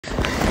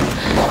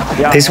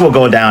This will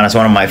go down as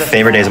one of my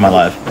favorite days of my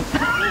life.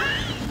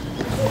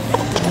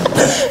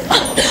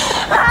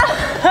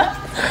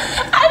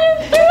 I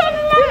didn't do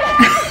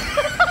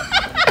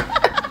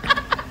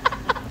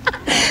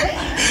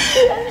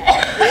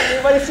it.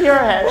 Anybody see her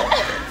head?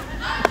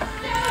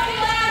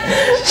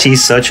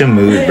 She's such a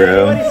mood,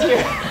 bro. Anybody see her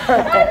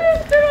head?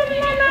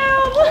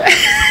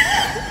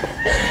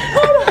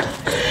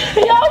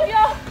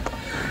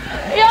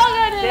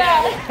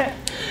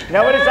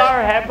 Nobody saw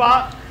her head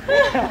pop?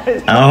 I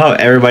don't know how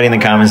everybody in the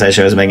comments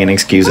section was making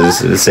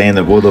excuses, saying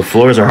that, well, the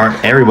floors are hard.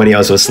 Everybody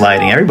else was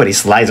sliding. Everybody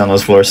slides on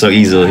those floors so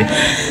easily.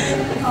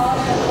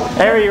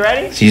 Hey, are you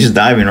ready? She's just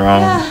diving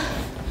wrong.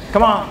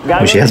 Come on.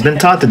 Well, she has been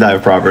taught to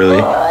dive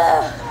properly.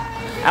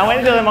 I went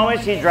into the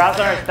moment she drops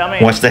on her stomach.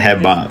 Watch the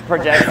head bop.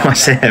 Project.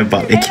 Watch the head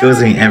bop. It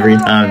kills me every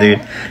time,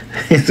 dude.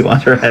 Just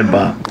watch her head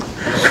bop.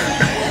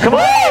 Come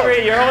on,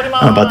 Avery. You're holding my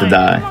I'm about to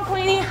die. Come on,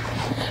 Queenie.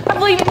 I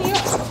believe in you.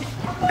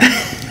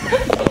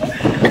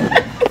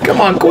 Come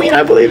on, Queen.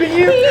 I believe in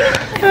you.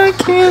 I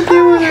can't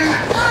do it.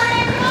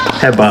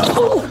 Head bop.